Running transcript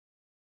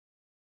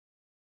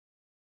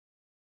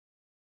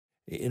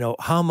you know,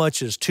 how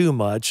much is too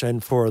much?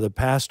 And for the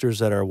pastors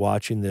that are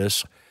watching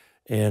this,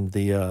 and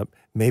the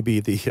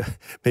maybe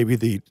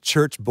the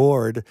church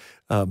board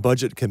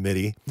budget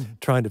committee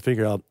trying to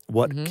figure out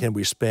what can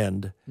we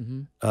spend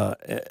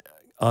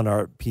on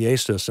our PA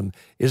system,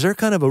 is there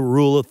kind of a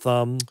rule of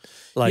thumb,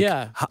 like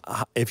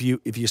if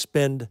you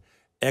spend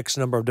X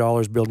number of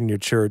dollars building your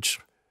church,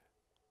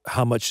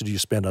 how much do you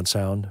spend on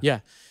sound?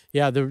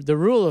 Yeah, the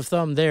rule of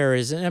thumb there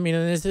is, I mean,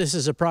 and this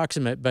is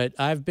approximate, but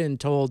I've been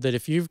told that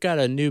if you've got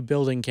a new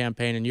building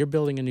campaign and you're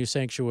building a new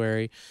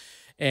sanctuary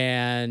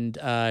and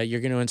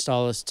you're going to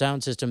install a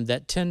sound system,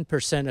 that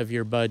 10% of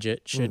your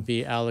budget should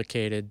be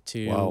allocated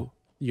to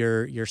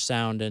your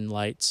sound and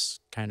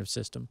lights kind of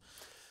system.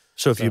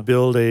 So if you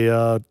build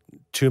a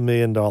 $2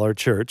 million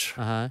church,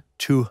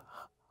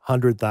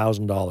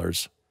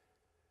 $200,000.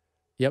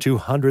 Yep.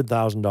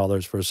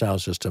 $200,000 for a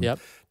sound system. Yep.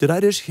 Did I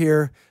just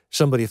hear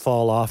somebody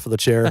fall off of the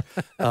chair?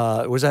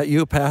 Was that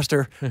you,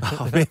 Pastor?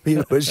 Oh, maybe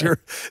it was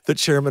the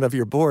chairman of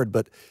your board.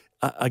 But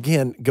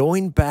again,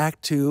 going back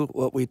to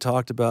what we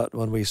talked about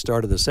when we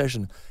started the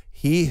session,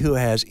 he who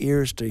has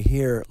ears to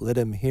hear, let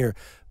him hear.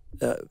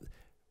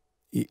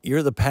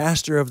 You're the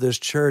pastor of this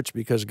church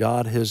because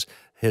God has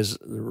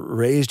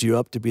raised you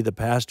up to be the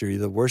pastor.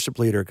 You're the worship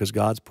leader because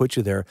God's put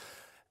you there.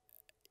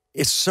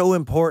 It's so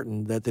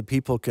important that the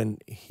people can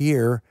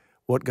hear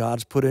what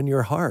God's put in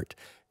your heart.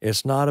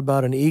 It's not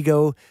about an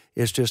ego.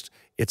 It's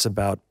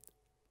about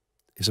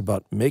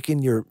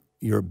making your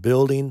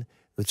building,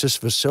 it's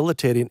just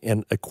facilitating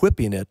and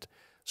equipping it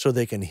so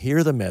they can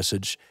hear the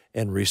message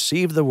and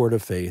receive the word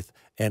of faith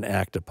and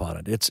act upon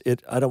it.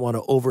 I don't want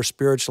to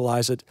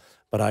over-spiritualize it,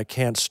 but I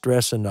can't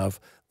stress enough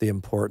the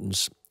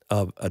importance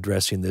of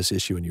addressing this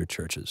issue in your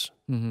churches.